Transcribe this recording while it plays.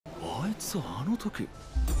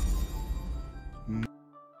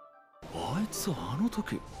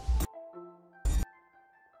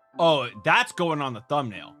Oh, that's going on the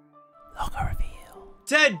thumbnail.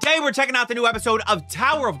 Today we're checking out the new episode of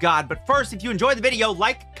Tower of God, but first, if you enjoyed the video,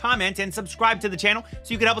 like, comment, and subscribe to the channel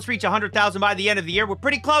so you can help us reach 100,000 by the end of the year. We're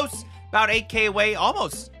pretty close, about 8K away,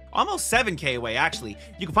 almost 7K away, actually.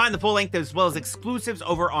 You can find the full length as well as exclusives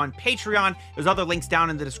over on Patreon. There's other links down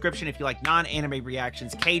in the description if you like non-anime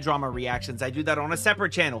reactions, K-drama reactions. I do that on a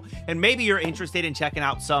separate channel. And maybe you're interested in checking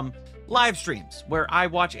out some live streams where I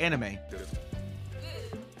watch anime.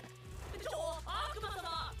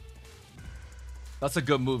 That's a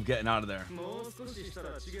good move getting out of there.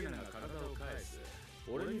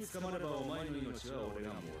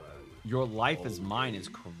 Your life is mine is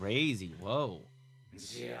crazy. Whoa.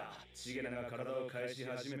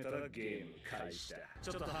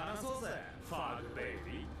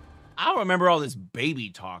 I don't remember all this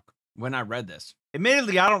baby talk when I read this.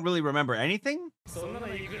 Admittedly, I don't really remember anything.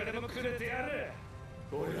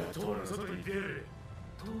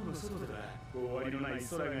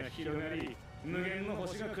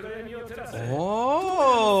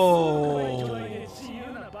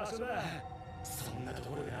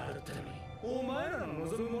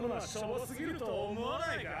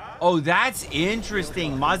 Oh, that's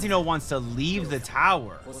interesting. Mazino wants to leave the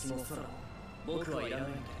tower.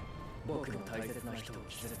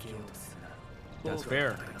 That's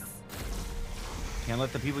fair. Can't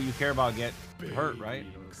let the people you care about get hurt, right?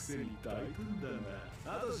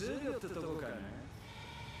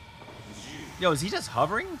 Yo, is he just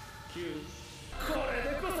hovering?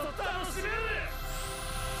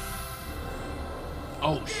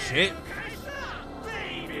 Oh, shit.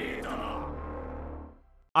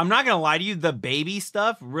 I'm not gonna lie to you, the baby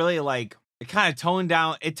stuff really, like, it kind of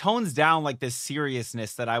tones down like the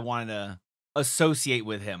seriousness that I wanted to associate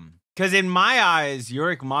with him. Because in my eyes,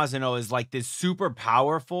 Urek Mazino is like this super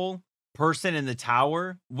powerful person in the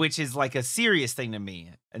tower, which is like a serious thing to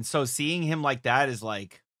me. And so seeing him like that is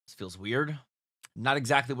like, this feels weird. Not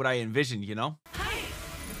exactly what I envisioned, you know?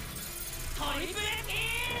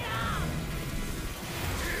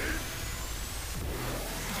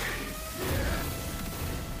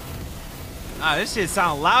 Ah, this shit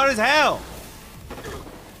sounds loud as hell.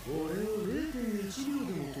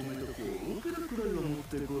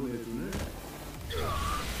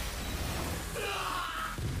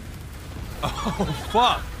 Oh,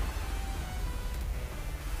 fuck.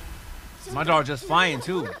 My dog just flying,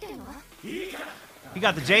 too. He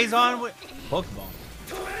got the J's on with Pokeball.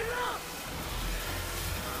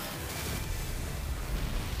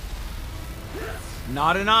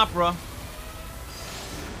 Not an opera.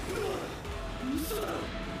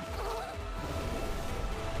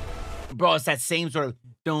 Bro, it's that same sort of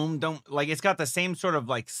dome, like it's got the same sort of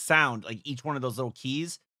like sound, like each one of those little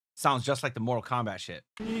keys sounds just like the Mortal Kombat shit.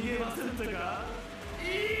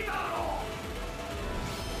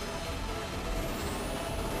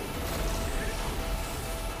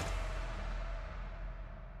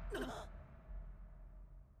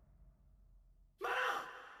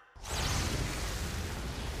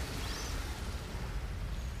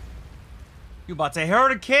 You about to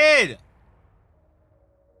hurt a kid?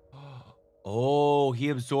 Oh, he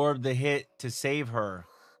absorbed the hit to save her.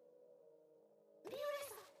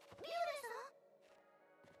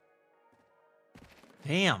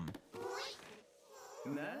 Damn.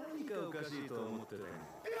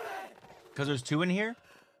 Because there's two in here?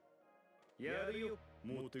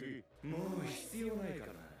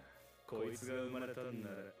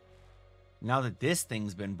 Now that this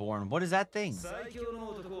thing's been born, what is that thing?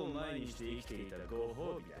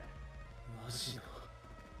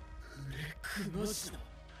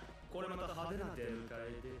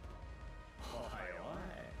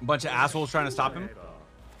 Bunch of assholes trying to stop him.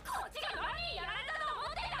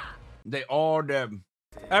 They all dead.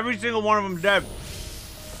 Every single one of them dead.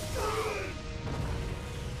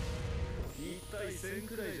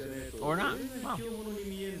 Or not. Wow.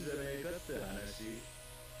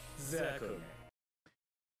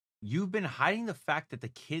 You've been hiding the fact that the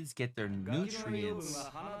kids get their nutrients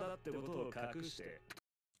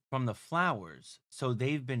from the flowers, so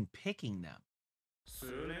they've been picking them.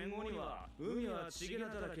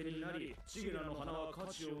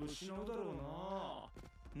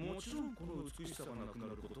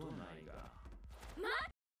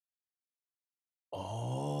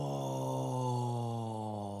 Oh.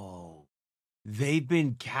 They've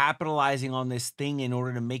been capitalizing on this thing in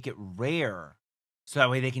order to make it rare, so that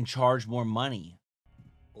way they can charge more money.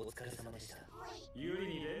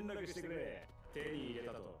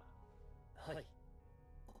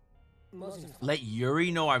 Let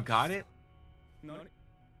Yuri know I've got it?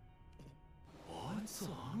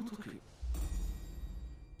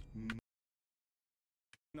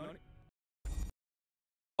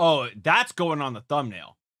 Oh, that's going on the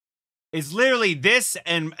thumbnail. It's literally this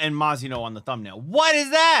and Mazino on the thumbnail. What is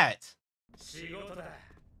that?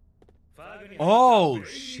 Oh,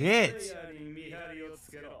 shit.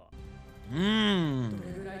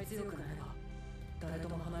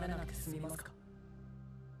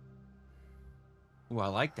 Ooh, I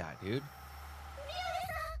like that, dude.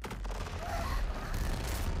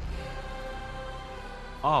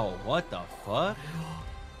 Oh, what the fuck?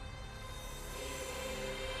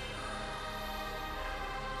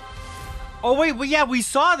 Oh, wait, well, yeah, we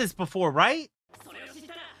saw this before, right?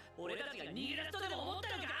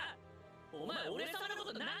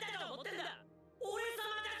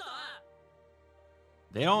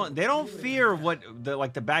 They don't fear what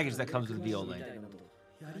the baggage that comes with Viola.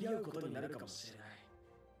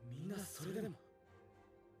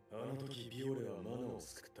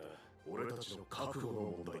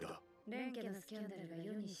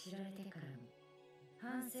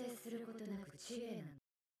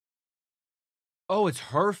 Oh, it's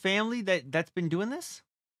her family that's been doing this?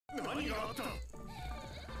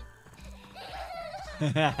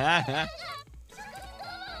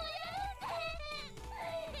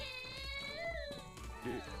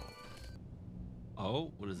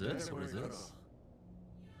 Oh, what is this? What is this?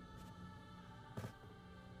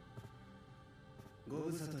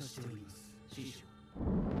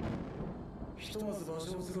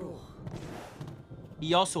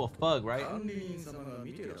 He also a thug, right?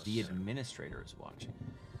 The administrator is watching.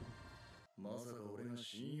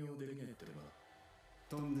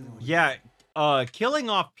 Yeah, killing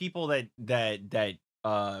off people that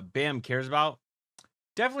Bam cares about,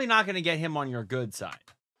 definitely not gonna get him on your good side.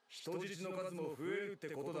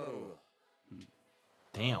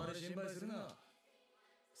 Damn.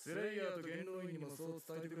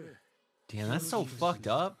 Damn, that's so fucked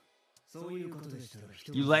up.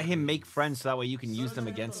 You let him make friends so that way you can use them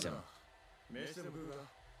against him.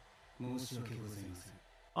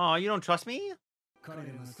 Oh, you don't trust me?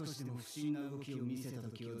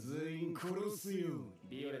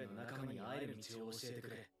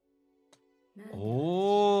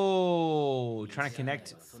 Oh, trying to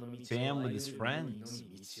connect Bam with his friends.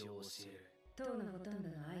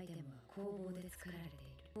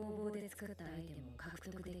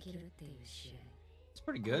 It's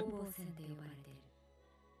pretty good.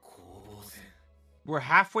 We're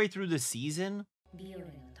halfway through the season.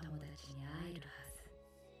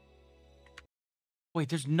 Wait,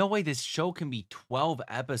 there's no way this show can be 12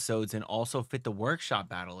 episodes and also fit the workshop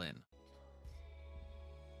battle in.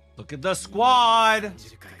 Look at the squad.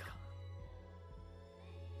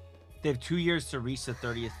 They have 2 years to reach the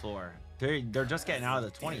 30th floor. They're just getting out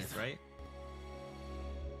of the 20th, right?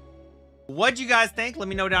 What'd you guys think? Let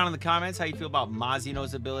me know down in the comments how you feel about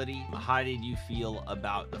Mazino's ability. How did you feel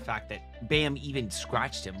about the fact that Bam even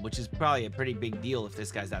scratched him, which is probably a pretty big deal if this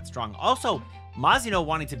guy's that strong. Also, Mazino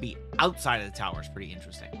wanting to be outside of the tower is pretty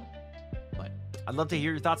interesting. But I'd love to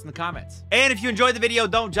hear your thoughts in the comments. And if you enjoyed the video,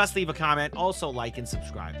 don't just leave a comment. Also, like and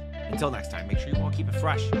subscribe. Until next time, make sure you all keep it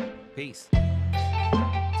fresh. Peace.